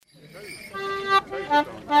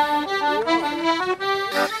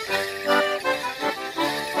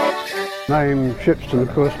name Shipston, of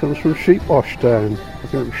course, comes from Sheep Wash Town. I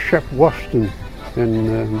think it was Shep Washton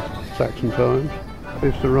in Saxon times. They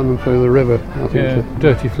used to run them through the river, I think. Yeah,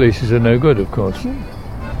 dirty fleeces are no good, of course.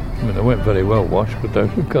 I mean, they weren't very well washed, but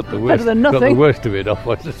they've got the worst, of it off,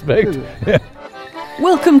 I suspect. Yeah.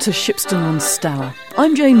 Welcome to Shipston on Stour.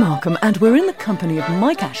 I'm Jane Markham, and we're in the company of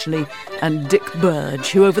Mike Ashley and Dick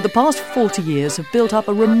Burge, who over the past 40 years have built up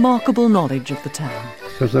a remarkable knowledge of the town.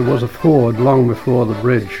 Because there was a ford long before the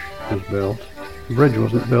bridge was built. The bridge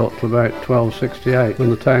wasn't built till about 1268, when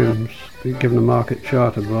the town was given a market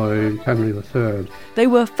charter by Henry III. They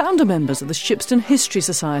were founder members of the Shipston History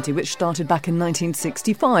Society, which started back in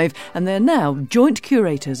 1965, and they're now joint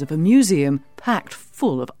curators of a museum packed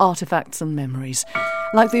full of artefacts and memories,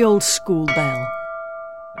 like the old school bell.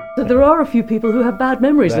 So there are a few people who have bad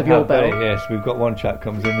memories of your bell. Yes, we've got one chap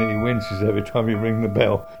comes in and he winces every time you ring the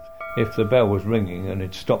bell. If the bell was ringing and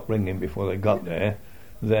it stopped ringing before they got there,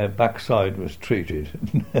 their backside was treated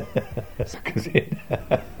because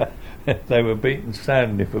they were beaten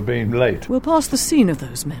soundly for being late. We'll pass the scene of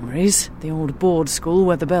those memories, the old board school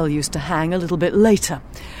where the bell used to hang, a little bit later.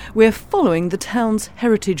 We're following the town's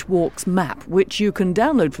Heritage Walks map, which you can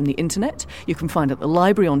download from the internet. You can find at the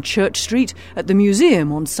library on Church Street, at the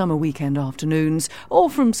museum on summer weekend afternoons,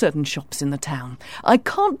 or from certain shops in the town. I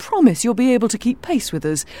can't promise you'll be able to keep pace with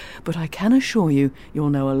us, but I can assure you you'll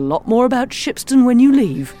know a lot more about Shipston when you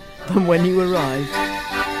leave than when you arrive.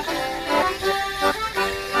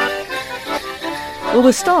 Well,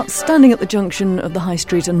 we'll start standing at the junction of the High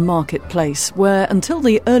Street and Market Place, where until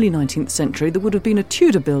the early 19th century there would have been a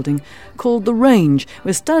Tudor building called the Range.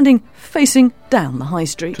 We're standing facing down the High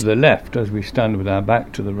Street. To the left, as we stand with our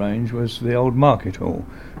back to the Range, was the old Market Hall,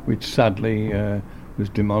 which sadly was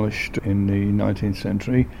demolished in the 19th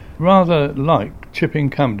century, rather like Chipping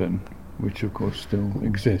Campden, which of course still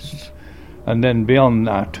exists. And then beyond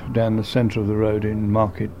that, down the centre of the road in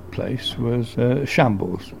Market Place, was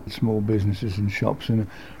shambles, small businesses and shops in a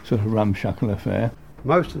sort of ramshackle affair.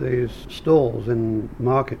 Most of these stalls in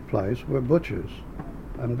Market Place were butchers,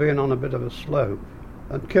 and being on a bit of a slope,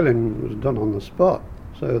 and killing was done on the spot.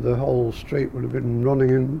 So the whole street would have been running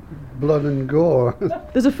in blood and gore.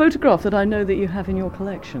 There's a photograph that I know that you have in your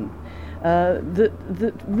collection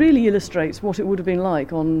that really illustrates what it would have been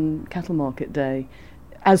like on Cattle Market Day,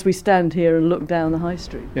 as we stand here and look down the High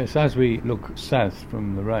Street. Yes, as we look south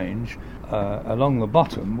from the Range, along the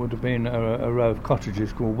bottom would have been a row of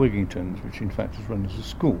cottages called Wigingtons, which in fact was run as a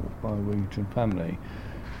school by a Wigington family.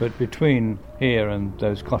 But between here and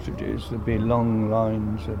those cottages there'd be long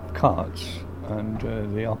lines of carts, and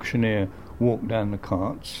the auctioneer walked down the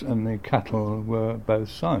carts and the cattle were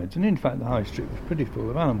both sides. And in fact the High Street was pretty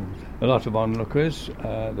full of animals. A lot of onlookers,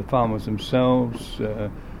 the farmers themselves,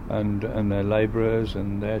 and their labourers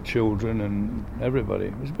and their children and everybody.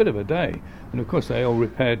 It was a bit of a day. And of course they all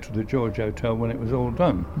repaired to the George Hotel when it was all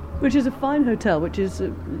done. Which is a fine hotel, which has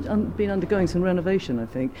been undergoing some renovation, I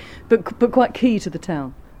think, but quite key to the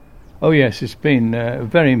town. Oh yes, it's been a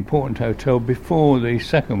very important hotel. Before the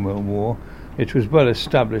Second World War, it was well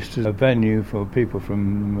established as a venue for people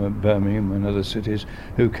from Birmingham and other cities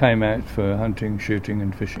who came out for hunting, shooting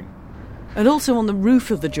and fishing. And also on the roof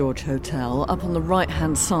of the George Hotel, up on the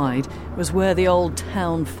right-hand side, was where the old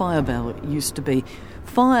town fire bell used to be.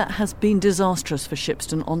 Fire has been disastrous for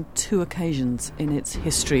Shipston on 2 occasions in its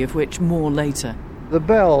history, of which more later. The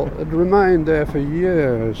bell had remained there for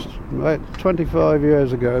years. About 25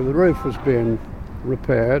 years ago, the roof was being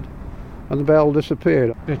repaired and the bell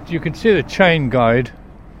disappeared. You can see the chain guide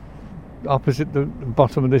opposite the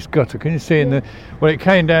bottom of this gutter. Can you see well, it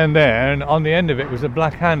came down there, and on the end of it was a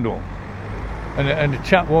black handle. And a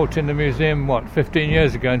chap walked in the museum, 15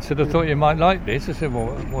 years ago, and said, I thought you might like this. I said, well,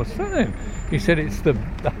 what's that then? He said, it's the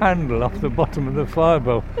handle off the bottom of the fire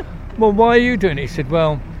bell. Well, why are you doing it? He said,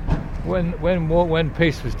 well, when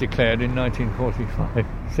peace was declared in 1945,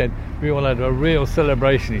 he said, we all had a real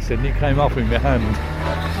celebration, he said, and it came off in my hand.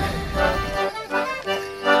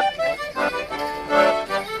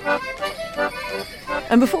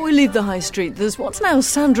 And before we leave the High Street, there's what's now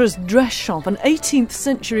Sandra's Dress Shop, an 18th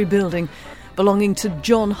century building belonging to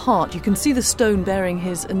John Hart. You can see the stone bearing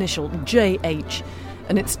his initial, J.H.,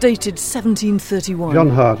 and it's dated 1731. John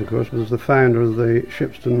Hart, of course, was the founder of the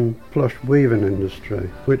Shipston plush weaving industry,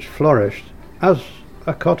 which flourished as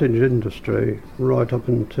a cottage industry right up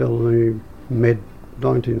until the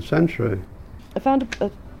mid-19th century. I found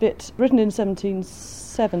a bit written in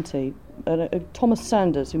 1770. Thomas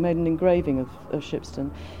Sanders, who made an engraving of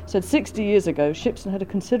Shipston, said 60 years ago Shipston had a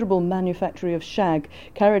considerable manufactory of shag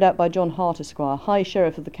carried out by John Hart, Esquire, High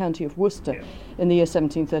Sheriff of the County of Worcester, in the year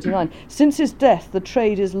 1739. Since his death, the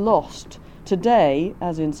trade is lost, Today,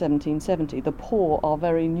 as in 1770, the poor are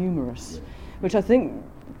very numerous, which I think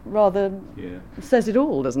rather says it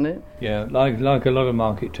all, doesn't it? Yeah, like a lot of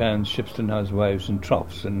market towns, Shipston has waves and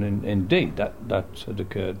troughs, and indeed that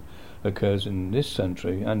had occurs in this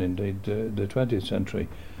century and indeed the 20th century.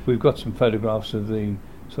 We've got some photographs of the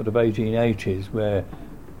sort of 1880s where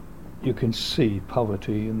you can see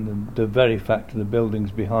poverty and the very fact of the buildings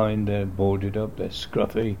behind, they're boarded up, they're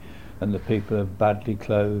scruffy, and the people are badly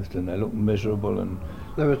clothed and they look miserable. And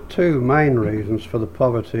there were two main reasons for the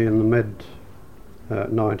poverty in the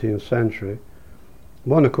mid-19th century.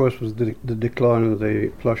 One, of course, was the decline of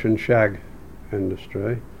the plush and shag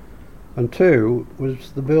industry, and two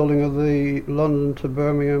was the building of the London to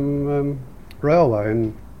Birmingham railway.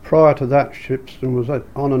 And prior to that, Shipston was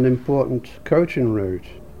on an important coaching route.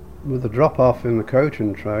 With the drop-off in the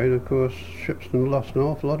coaching trade, of course, Shipston lost an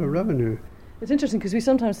awful lot of revenue. It's interesting because we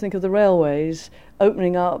sometimes think of the railways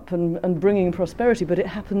opening up and bringing prosperity, but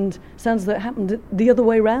sounds that it happened the other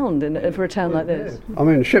way round for a town like this. I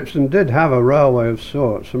mean, Shipston did have a railway of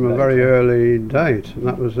sorts from a very early date, and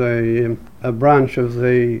that was a branch of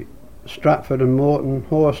the Stratford and Morton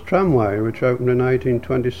Horse Tramway, which opened in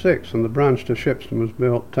 1826, and the branch to Shipston was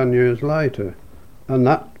built 10 years later. And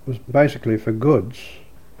that was basically for goods.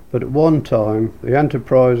 But at one time, the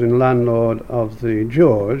enterprising landlord of the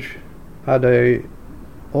George had a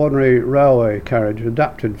ordinary railway carriage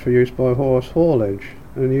adapted for use by horse haulage,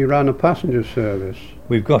 and he ran a passenger service.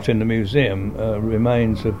 We've got in the museum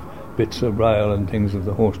remains of bits of rail and things of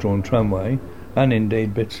the horse-drawn tramway, and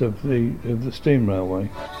indeed bits of the steam railway.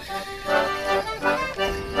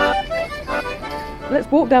 Let's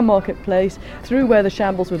walk down Marketplace through where the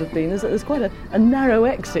shambles would have been. There's quite a narrow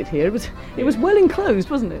exit here. It was well enclosed,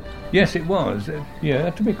 wasn't it? Yes, it was. You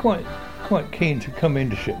had to be quite keen to come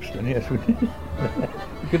into Shipston. Yes, we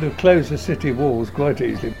could have closed the city walls quite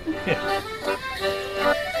easily. Yeah.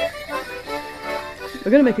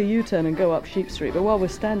 We're going to make a U-turn and go up Sheep Street, but while we're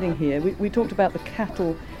standing here, we talked about the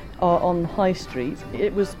cattle on High Street.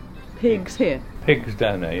 It was pigs here. Pigs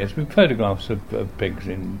down there. Yes, we've photographs of pigs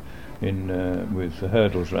in with the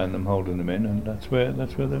hurdles around them holding them in, and that's where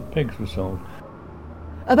the pigs were sold.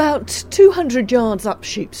 About 200 yards up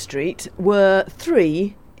Sheep Street were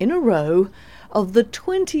 3 in a row of the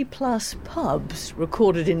 20-plus pubs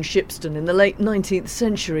recorded in Shipston in the late 19th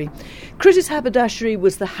century. Critter's Haberdashery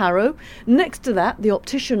was the Harrow. Next to that, the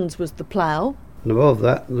Opticians was the Plough. And above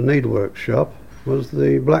that, the Needlework shop was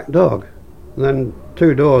the Black Dog. And then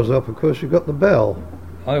 2 doors up, of course, you've got the Bell.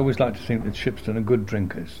 I always like to think that Shipston are good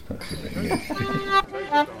drinkers. That's the thing, yes.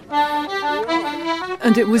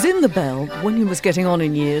 And it was in the Bell, when he was getting on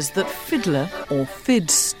in years, that Fiddler, or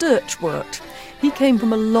Fid Sturch, worked. He came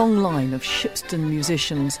from a long line of Shipston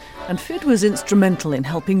musicians, and Fid was instrumental in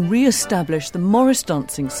helping re-establish the Morris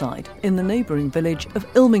dancing side in the neighbouring village of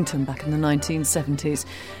Ilmington back in the 1970s.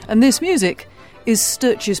 And this music is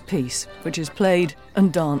Sturch's piece, which is played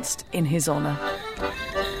and danced in his honour.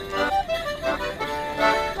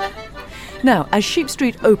 Now, as Sheep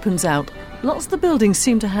Street opens out, lots of the buildings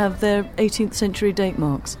seem to have their 18th century date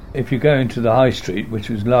marks. If you go into the High Street, which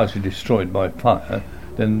was largely destroyed by fire,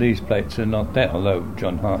 then these plates are not there, although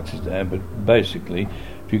John Hart's is there, but basically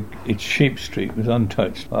it's Sheep Street was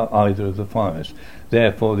untouched by either of the fires.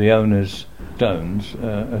 Therefore, the owner's stones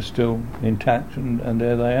are still intact, and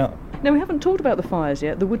there they are. Now, we haven't talked about the fires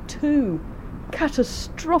yet. There were 2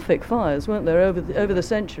 catastrophic fires, weren't there, over the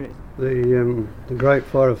centuries? The Great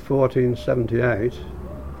Fire of 1478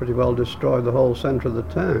 pretty well destroyed the whole centre of the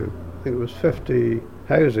town. I think it was 50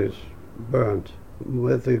 houses burnt.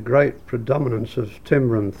 With the great predominance of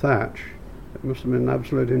timber and thatch, it must have been an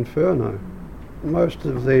absolute inferno. Most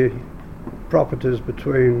of the properties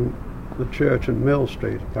between the church and Mill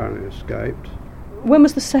Street apparently escaped. When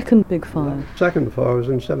was the second big fire? The second fire was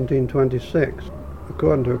in 1726.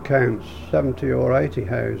 According to accounts, 70 or 80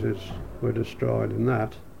 houses were destroyed in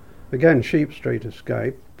that. Again, Sheep Street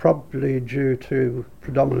escaped, probably due to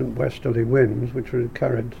predominant westerly winds which had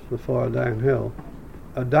carried the fire downhill.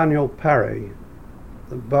 Daniel Parry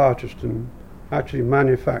of Barcheston actually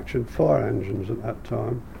manufactured fire engines at that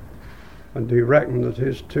time, and he reckoned that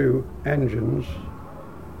his 2 engines,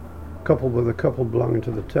 coupled with a couple belonging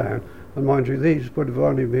to the town, and mind you, these would have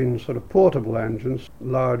only been sort of portable engines,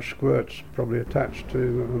 large squirts probably attached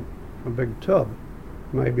to a big tub,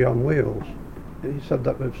 maybe on wheels. He said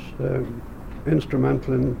that was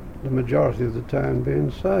instrumental in the majority of the town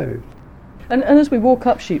being saved. And as we walk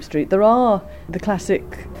up Sheep Street, there are the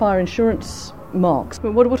classic fire insurance marks.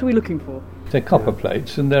 But what are we looking for? They're copper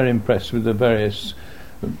plates, and they're impressed with the various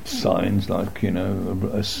signs like,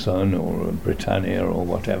 a Sun or a Britannia or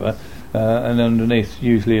whatever, and underneath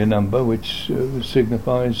usually a number which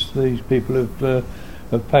signifies these people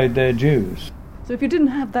have paid their dues. So if you didn't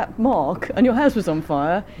have that mark and your house was on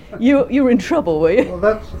fire, you were in trouble, were you? Well,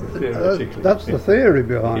 that's the theory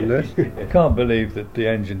behind it. I can't believe that the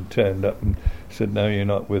engine turned up and said, "No, you're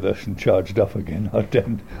not with us," and charged off again. I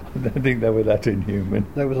don't think they were that inhuman.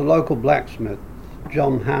 There was a local blacksmith,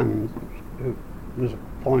 John Hand, who was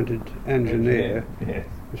appointed engineer. Yes.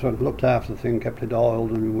 He sort of looked after the thing, kept it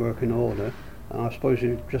oiled and in working order. And I suppose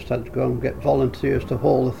you just had to go and get volunteers to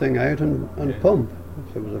haul the thing out and pump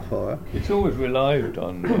if there was a fire. It's always relied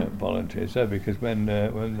on volunteers, though, because when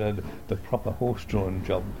the proper horse-drawn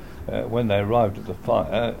job, when they arrived at the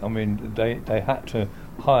fire, I mean, they had to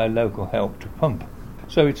hire local help to pump.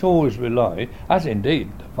 So it's always relied, as indeed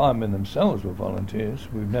the firemen themselves were volunteers.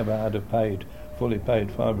 We've never had a fully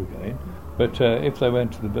paid fire brigade. But if they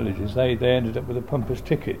went to the villages, they ended up with a pumper's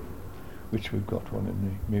ticket, which we've got one in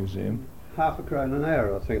the museum. £0.50 an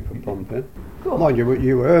hour, I think, for pumping. Cool. Mind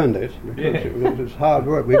you earned it, because it was hard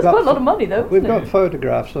work. That's quite a lot of money, though, We've isn't got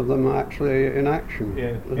photographs of them actually in action.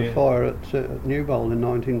 The fire at Newbold in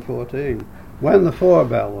 1914. When the fire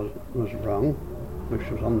bell was rung, which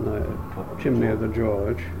was on the chimney of the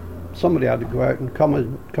George, somebody had to go out and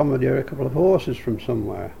commandeer a couple of horses from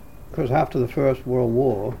somewhere. Because after the First World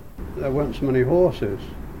War, there weren't so many horses,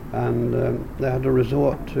 and they had to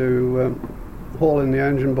resort to hauling the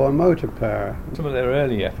engine by motor power. Some of their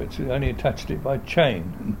early efforts only attached it by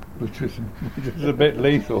chain, which was a bit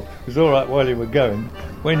lethal. It was all right while you were going.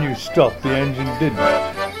 When you stopped, the engine didn't.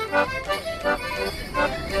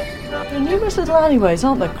 There are numerous little alleyways,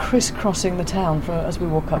 aren't there, crisscrossing the town as we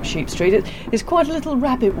walk up Sheep Street. It's quite a little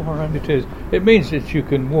rabbit warren. It is. It means that you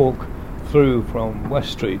can walk through from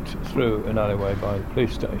West Street through an alleyway by the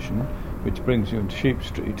police station, which brings you into Sheep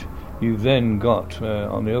Street. You've then got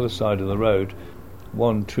on the other side of the road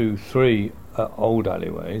 1, 2, 3 old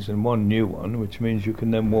alleyways and one new one, which means you can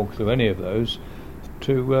then walk through any of those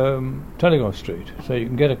to Telegraph Street, so you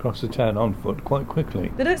can get across the town on foot quite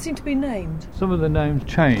quickly. They don't seem to be named. Some of the names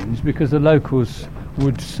changed because the locals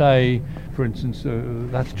would say, for instance,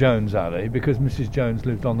 that's Jones Alley, because Mrs. Jones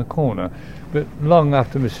lived on the corner. But long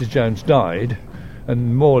after Mrs. Jones died,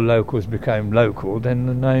 and more locals became local, then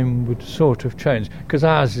the name would sort of change, because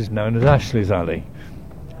ours is known as Ashley's Alley,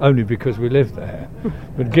 only because we live there.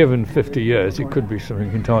 But given 50 years, it could be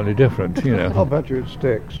something entirely different, I'll bet you it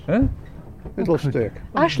sticks. Huh? It'll stick.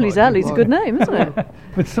 Ashley's Alley's a good name, isn't it?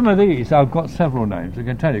 But some of these, I've got several names, I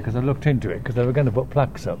can tell you, because I looked into it, because they were going to put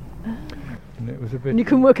plaques up. And it was a bit... And you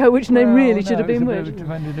can work out which name really should have been which. It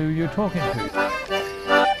depended who you're talking to.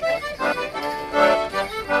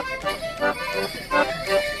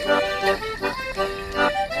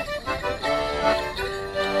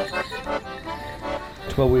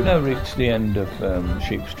 Well, we've now reached the end of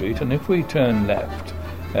Sheep Street, and if we turn left,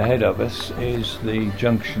 ahead of us is the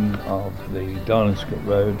junction of the Darlingscott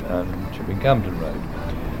Road and Chipping Campden Road.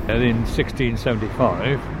 And in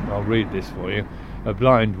 1675, I'll read this for you, a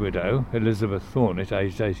blind widow, Elizabeth Thornett,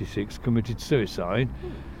 aged 86, committed suicide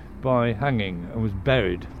by hanging and was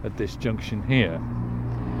buried at this junction here.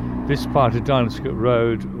 This part of Darlingscott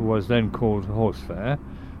Road was then called Horse Fair,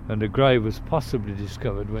 and a grave was possibly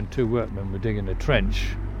discovered when 2 workmen were digging a trench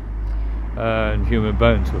and human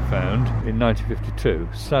bones were found in 1952.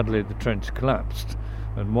 Sadly, the trench collapsed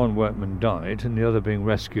and 1 workman died and the other being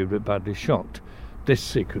rescued but badly shocked. This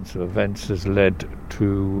sequence of events has led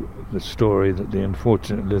to the story that the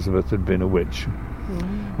unfortunate Elizabeth had been a witch,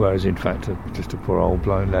 whereas in fact just a poor old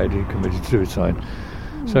blind lady who committed suicide.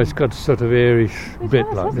 So it's got a sort of eerie bit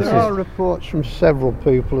like this. There are reports from several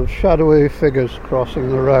people of shadowy figures crossing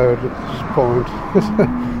the road at this point.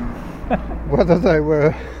 Whether they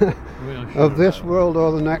were of this world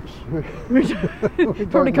or the next.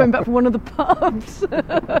 Probably coming back from one of the pubs.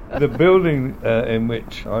 The building in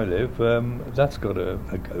which I live, that's got a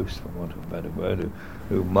ghost, for want of a better word,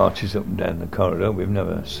 who marches up and down the corridor. We've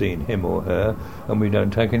never seen him or her, and we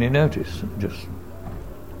don't take any notice. Just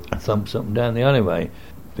thumps up and down the alleyway.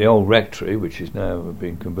 The old rectory, which is now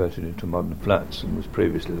being converted into modern flats and was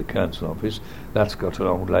previously the council office, that's got an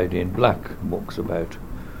old lady in black walks about,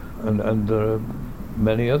 and there are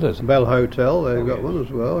many others. Bell Hotel, they've got one as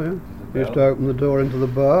well, yeah. Used to open the door into the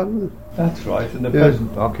bar. That's right, and the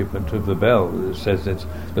present occupant of the Bell says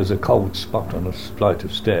there's a cold spot on a flight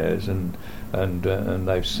of stairs, and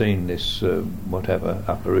they've seen this whatever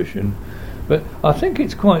apparition. But I think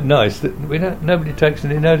it's quite nice that nobody takes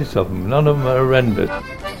any notice of them. None of them are horrendous.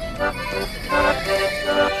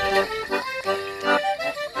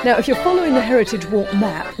 Now, if you're following the Heritage Walk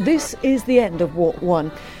map, this is the end of Walk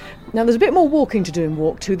 1. Now, there's a bit more walking to do in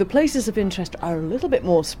Walk 2. The places of interest are a little bit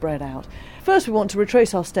more spread out. First, we want to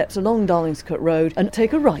retrace our steps along Darlingscote Road and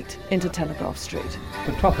take a right into Telegraph Street.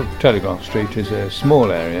 The top of Telegraph Street is a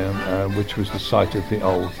small area which was the site of the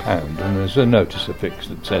old pound, and there's a notice affixed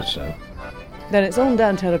that says so. Then it's on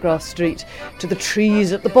down Telegraph Street to the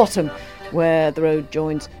trees at the bottom, where the road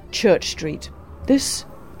joins Church Street. This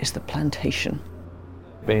is the Plantation.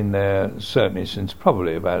 Been there certainly since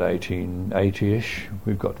probably about 1880-ish.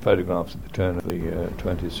 We've got photographs at the turn of the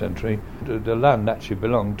 20th century. The land actually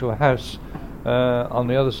belonged to a house on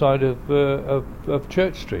the other side of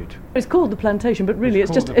Church Street. It's called the Plantation, but really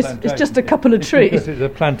it's just a couple of trees. It's a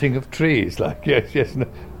planting of trees, yes.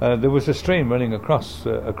 No. There was a stream running across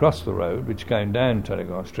the road which came down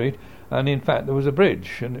Telegraph Street, and in fact there was a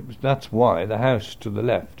bridge, and that's why the house to the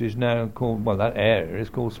left is now called, that area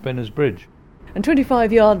is called Spinners Bridge. And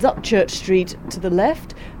 25 yards up Church Street to the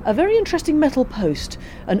left, a very interesting metal post,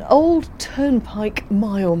 an old turnpike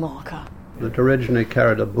mile marker. It originally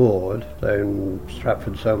carried a board saying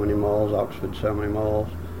Stratford so many miles, Oxford so many miles.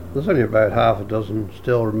 There's only about half a dozen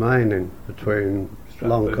still remaining between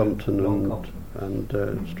Longcompton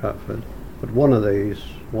and Stratford. But one of these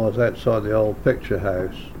was outside the old picture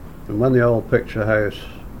house. And when the old picture house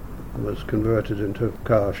was converted into a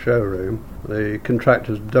car showroom, the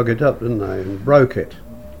contractors dug it up, didn't they, and broke it.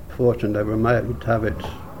 Fortunately, they were able to have it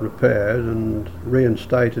repaired and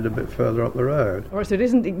reinstated a bit further up the road. All right, so it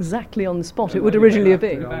isn't exactly on the spot it would originally have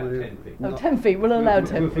been. About 10 feet. Oh, 10 feet, we'll allow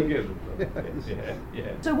 10 feet. Forgive them.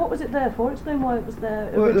 Yeah. So what was it there for? Explain why it was there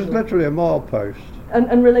Well, it was originally. literally a mile post.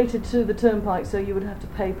 And related to the turnpike, so you would have to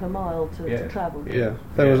pay per mile to travel. Yeah,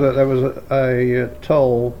 there was a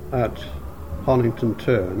toll at Honington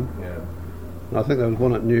Turn. Yeah. And I think there was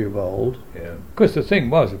one at Newbold. Yeah. Of course, the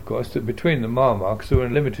thing was, that between the mile marks there were a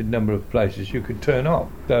limited number of places you could turn off,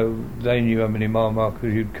 though they knew how many mile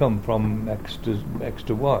markers you'd come from X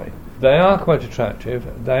to Y. They are quite attractive.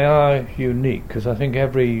 They are unique because I think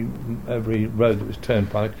every road that was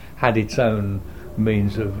turnpike had its own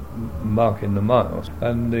means of marking the miles,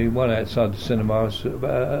 and the one outside the cinema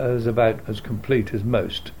is about as complete as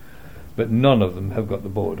most, but none of them have got the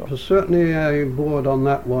board on. There's certainly a board on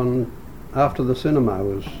that one after the cinema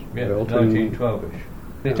was built. 1912ish.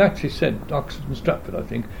 It actually said Oxford and Stratford, I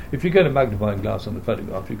think. If you get a magnifying glass on the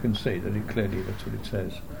photograph, you can see that that's what it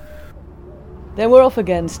says. Then we're off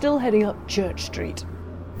again, still heading up Church Street.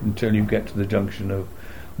 Until you get to the junction of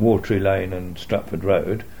Watery Lane and Stratford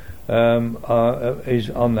Road, is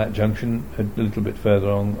on that junction, a little bit further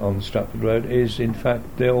on Stratford Road, is in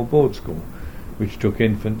fact the old board school, which took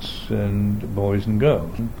infants and boys and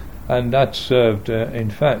girls. And that served, in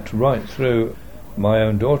fact, right through. My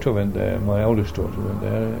own daughter went there, my oldest daughter went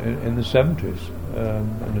there in the 70s,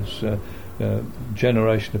 and it's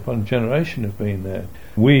generation upon generation have been there.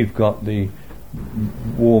 We've got the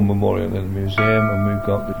War Memorial in the museum, and we've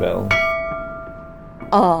got the bell.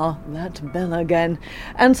 Ah, that bell again.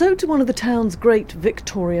 And so to one of the town's great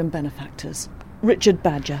Victorian benefactors, Richard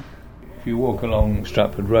Badger. If you walk along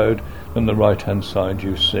Stratford Road, on the right-hand side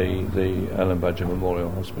you see the Ellen Badger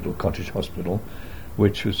Memorial Hospital, Cottage Hospital,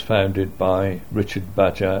 which was founded by Richard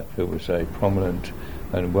Badger, who was a prominent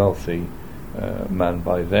and wealthy man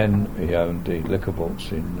by then. He owned the liquor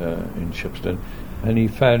vaults in Shipston, and he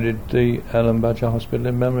founded the Ellen Badger Hospital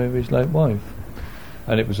in memory of his late wife.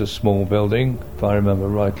 And it was a small building, if I remember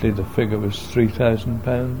rightly. The figure was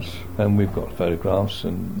 £3,000, and we've got photographs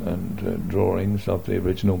and drawings of the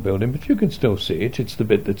original building, but you can still see it. It's the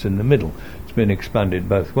bit that's in the middle. It's been expanded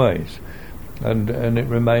both ways, and it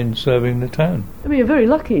remains serving the town. I mean, you're very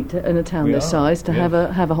lucky in a town this size to have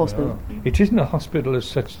a hospital. It isn't a hospital as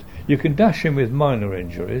such. You can dash in with minor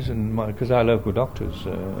injuries, and because our local doctors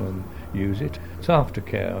use it. It's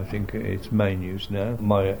aftercare, I think, its main use now.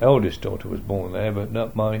 My eldest daughter was born there, but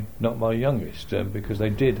not my youngest, because they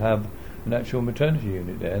did have an actual maternity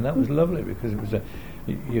unit there, and that was lovely because it was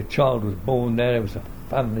your child was born there. It was a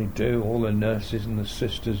family do. All the nurses and the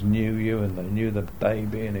sisters knew you, and they knew the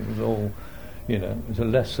baby, and it was all, it was a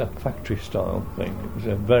less factory style thing. It was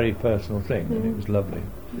a very personal thing, and it was lovely.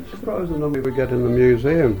 It's surprising the number we get in the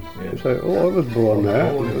museum. Yeah. You say, I was born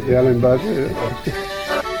there, the Ellen Badger.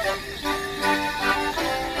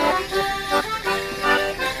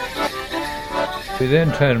 We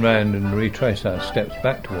then turn round and retrace our steps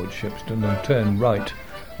back towards Shipston and turn right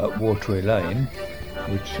up Watery Lane,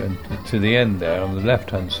 which to the end there on the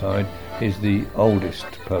left-hand side is the oldest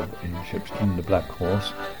pub in Shipston, the Black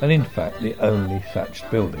Horse, and in fact the only thatched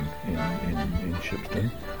building in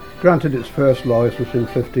Shipston. Granted its first licence in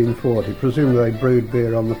 1540, presumably they brewed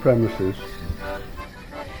beer on the premises.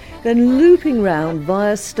 then looping round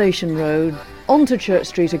via Station Road, onto Church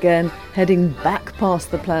Street again, heading back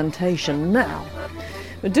past the plantation. Now,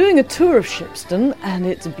 we're doing a tour of Shipston and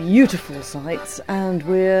its beautiful sights, and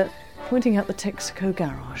we're pointing out the Texaco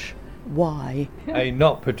garage. Why? A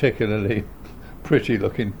not particularly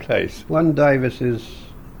pretty-looking place. When Davises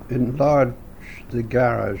enlarged the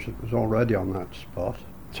garage that was already on that spot,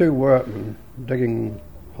 2 workmen digging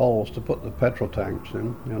holes to put the petrol tanks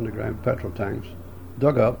in, the underground petrol tanks,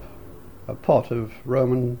 dug up a pot of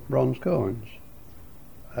Roman bronze coins.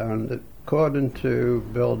 And according to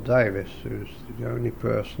Bill Davis, who's the only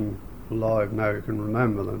person alive now who can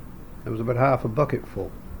remember them, there was about half a bucket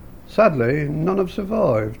full. Sadly, none have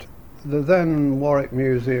survived. The then Warwick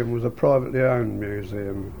Museum was a privately owned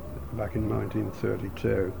museum back in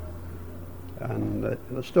 1932. And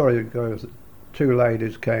the story goes that 2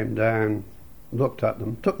 ladies came down, looked at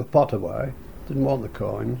them, took the pot away, didn't want the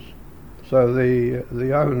coins. So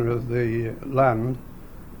the owner of the land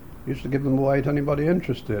used to give them away to anybody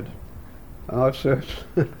interested. And I've searched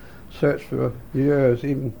for years,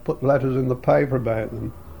 even put letters in the paper about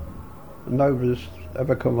them, and nobody's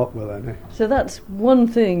ever come up with any. So that's one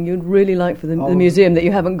thing you'd really like for the museum that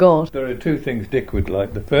you haven't got. There are 2 things Dick would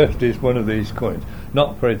like. The first is one of these coins,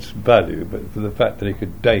 not for its value, but for the fact that he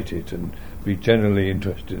could date it and be generally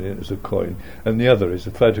interested in it as a coin. And the other is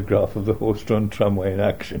a photograph of the horse-drawn tramway in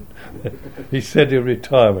action. He said he'll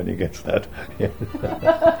retire when he gets that.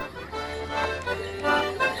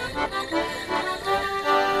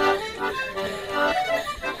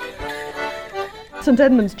 St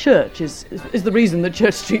Edmund's Church is the reason that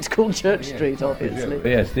Church Street's called Church Street, obviously.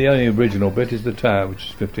 Yes, the only original bit is the tower, which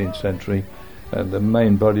is 15th century, and the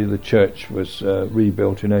main body of the church was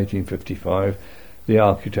rebuilt in 1855. The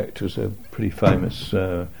architect was a pretty famous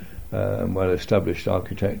and well-established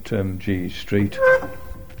architect, G. Street.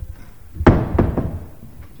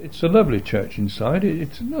 It's a lovely church inside.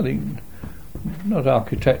 It's nothing, not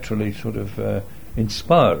architecturally sort of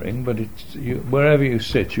inspiring, but wherever you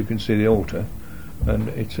sit you can see the altar. And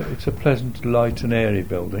it's a pleasant, light and airy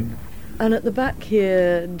building. And at the back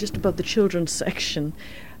here, just above the children's section,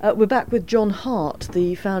 we're back with John Hart,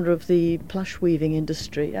 the founder of the plush weaving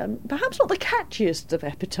industry. Perhaps not the catchiest of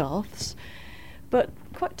epitaphs, but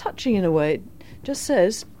quite touching in a way. It just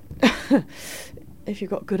says, if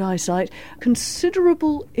you've got good eyesight,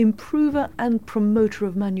 considerable improver and promoter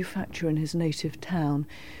of manufacture in his native town,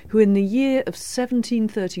 who in the year of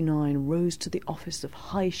 1739 rose to the office of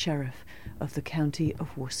High Sheriff of the county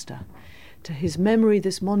of Worcester. To his memory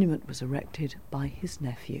this monument was erected by his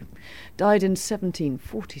nephew. Died in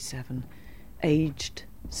 1747, aged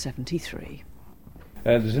 73.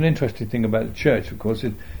 There's an interesting thing about the church, of course.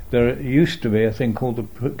 There used to be a thing called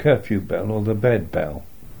the curfew bell, or the bed bell,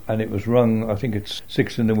 and it was rung, I think it's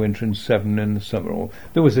 6 in the winter and 7 in the summer, or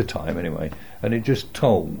there was a time anyway, and it just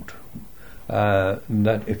told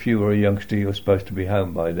that if you were a youngster you were supposed to be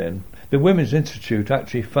home by then. The Women's Institute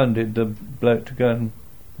actually funded the bloke to go and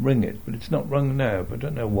ring it, but it's not rung now. I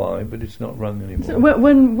don't know why, but it's not rung anymore. So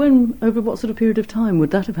when over what sort of period of time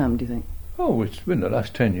would that have happened, do you think? Oh, it's been the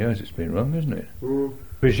last 10 years it's been rung, isn't it?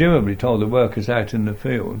 Presumably told the workers out in the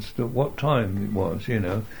fields that what time it was, you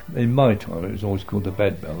know. In my time it was always called the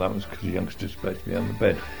bed bell. That was because the youngsters were supposed to be on the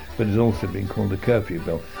bed. But it's also been called the curfew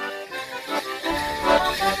bell.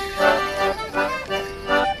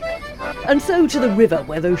 And so to the river,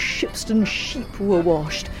 where those Shipston sheep were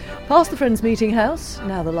washed. Past the Friends Meeting House,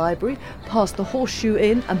 now the library, past the Horseshoe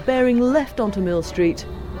Inn, and bearing left onto Mill Street,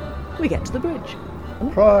 we get to the bridge.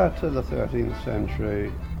 Prior to the 13th century,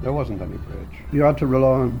 there wasn't any bridge. You had to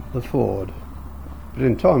rely on the ford. But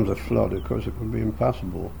in times of flood, of course, it would be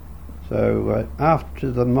impassable. So after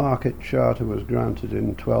the market charter was granted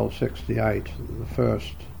in 1268, the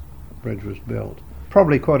first bridge was built.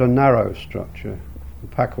 Probably quite a narrow structure. A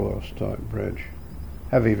packhorse type bridge.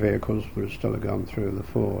 Heavy vehicles would still have gone through the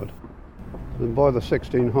ford. And by the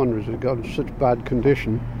 1600s it got in such bad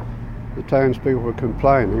condition the townspeople were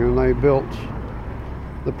complaining, and they built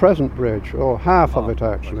the present bridge, or half of it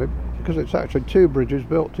actually, because it's actually 2 bridges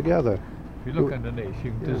built together. If you look underneath,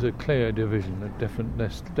 there's a clear division of different.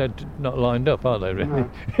 They're not lined up, are they, really? No.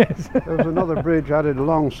 Yes. There was another bridge added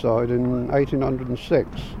alongside in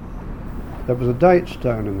 1806. There was a date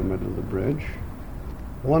stone in the middle of the bridge.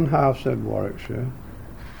 One half said Warwickshire,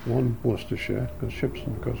 one Worcestershire, because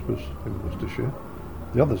Shipston, of course, was in Worcestershire.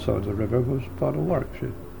 The other side of the river was part of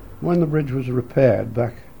Warwickshire. When the bridge was repaired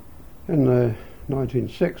back in the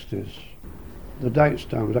 1960s, the date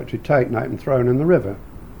stone was actually taken out and thrown in the river.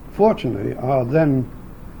 Fortunately, our then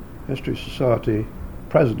History Society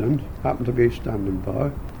president happened to be standing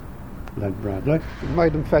by, Len Bradley. It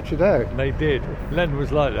made them fetch it out. They did. Len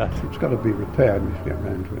was like that. It's got to be repaired. We should get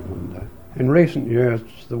round to it one day. In recent years,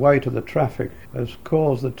 the weight of the traffic has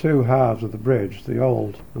caused the two halves of the bridge, the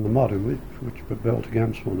old and the modern, which were built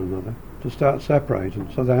against one another, to start separating.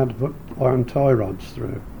 So they had to put iron tie rods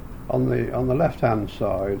through. On the left-hand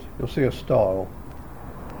side, you'll see a stile.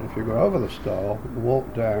 If you go over the stile and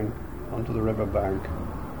walk down onto the river bank,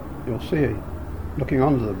 you'll see, looking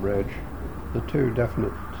under the bridge, the two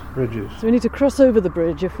definite bridges. So we need to cross over the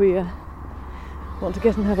bridge if we want to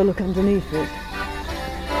get and have a look underneath it.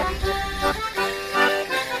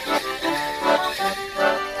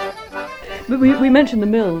 But we mentioned the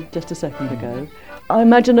mill just a second ago. I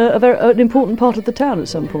imagine an important part of the town at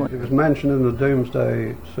some point. It was mentioned in the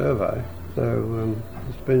Doomsday Survey, so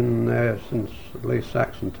it's been there since at least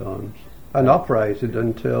Saxon times, and operated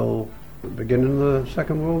until the beginning of the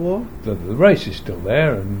Second World War. The race is still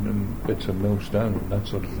there, and bits of millstone and that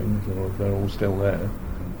sort of thing, they're all still there.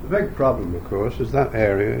 The big problem, of course, is that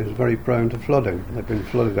area is very prone to flooding. They've been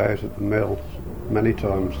flooded out at the mill many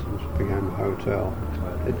times since it became a hotel.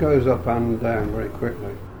 It goes up and down very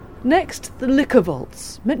quickly. Next, the liquor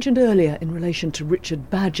vaults, mentioned earlier in relation to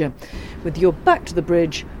Richard Badger. With your back to the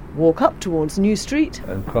bridge, walk up towards New Street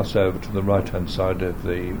and cross over to the right-hand side of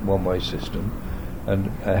the one-way system, and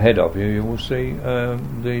ahead of you, you will see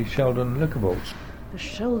the Sheldon liquor vaults. The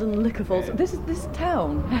Sheldon liquor vaults. This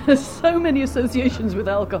town has so many associations with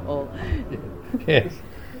alcohol. Yes.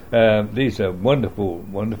 These are wonderful,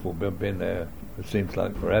 we've been there, it seems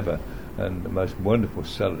like forever, and the most wonderful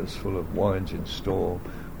cellars full of wines in store,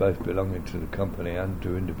 both belonging to the company and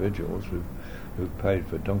to individuals who've paid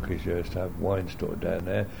for donkey's years to have wine stored down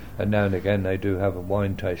there. And now and again they do have a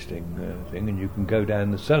wine tasting thing, and you can go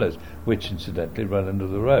down the cellars, which incidentally run under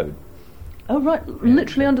the road. Oh, right,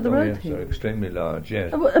 literally under the road yes, here? They're extremely large,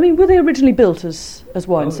 yes. I mean, were they originally built as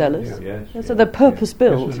wine cellars? Yes. So they're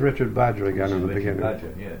purpose-built? This is Richard Badger again in the beginning.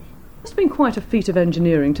 Badger, yes. Must have been quite a feat of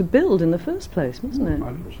engineering to build in the first place, mustn't it?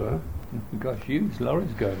 I think so. You've got huge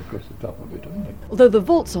lorries going across the top of it, haven't you? Although the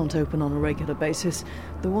vaults aren't open on a regular basis,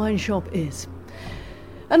 the wine shop is.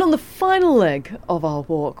 And on the final leg of our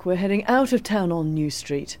walk, we're heading out of town on New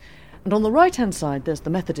Street. And on the right-hand side, there's the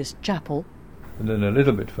Methodist Chapel. And then a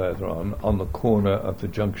little bit further on the corner of the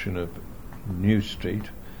junction of New Street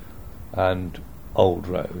and Old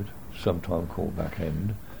Road, sometime called Back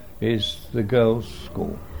End, is the girls'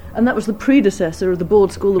 school. And that was the predecessor of the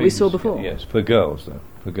board school that we saw before? Yes, for girls, though.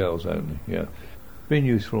 For girls only, yeah. Been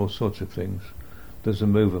used for all sorts of things. There's a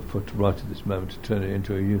move afoot right at this moment to turn it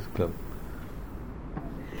into a youth club.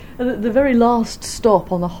 And the very last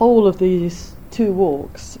stop on the whole of these two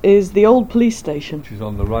walks is the old police station. Which is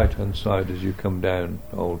on the right-hand side as you come down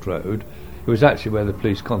Old Road. It was actually where the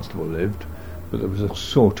police constable lived, but there was a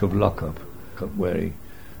sort of lock-up where he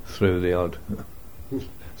threw the odd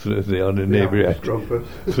inebriated...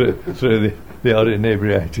 through the odd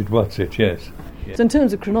inebriated what's-it, yes. So in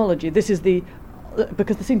terms of chronology, this is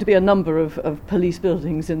because there seem to be a number of police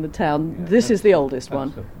buildings in the town, this is the oldest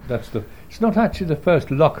one. It's not actually the first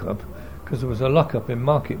lock-up, because there was a lock-up in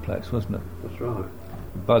Marketplace, wasn't it? That's right.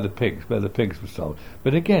 By the pigs, where the pigs were sold.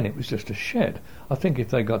 But again, it was just a shed. I think if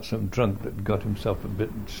they got some drunk that got himself a bit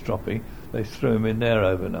stroppy, they threw him in there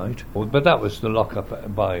overnight. But that was the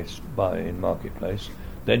lock-up by in Marketplace.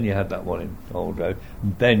 Then you had that one in Old Road.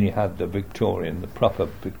 And then you had the proper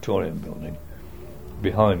Victorian building,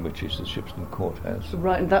 behind which is the Shipston Courthouse.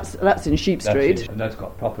 Right, and that's in Sheep Street. And that's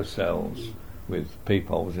got proper cells with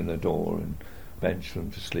peepholes in the door and bench for them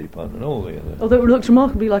to sleep on and all the other... Although it looks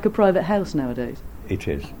remarkably like a private house nowadays. It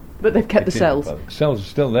is. But they've kept the cells. Cells are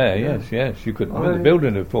still there, yes. You couldn't... the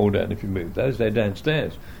building would fall down if you moved those. They're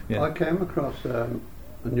downstairs. Yeah. I came across a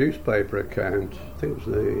newspaper account, I think it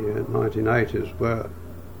was the 1980s, where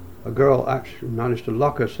a girl actually managed to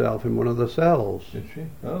lock herself in one of the cells. Did she?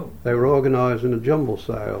 Oh. They were organising a jumble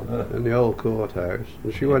sale in the old courthouse,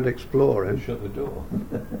 and she went exploring. Shut the door.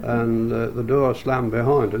 And the door slammed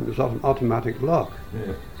behind, and it was an automatic lock.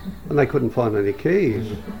 Yeah. And they couldn't find any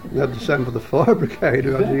keys. They had to send for the fire brigade,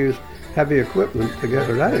 who had to use heavy equipment to get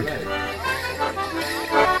her out.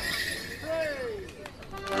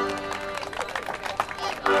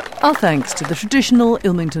 Our thanks to the traditional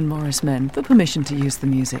Ilmington Morris men for permission to use the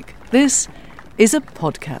music. This is a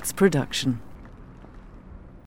Podcats production.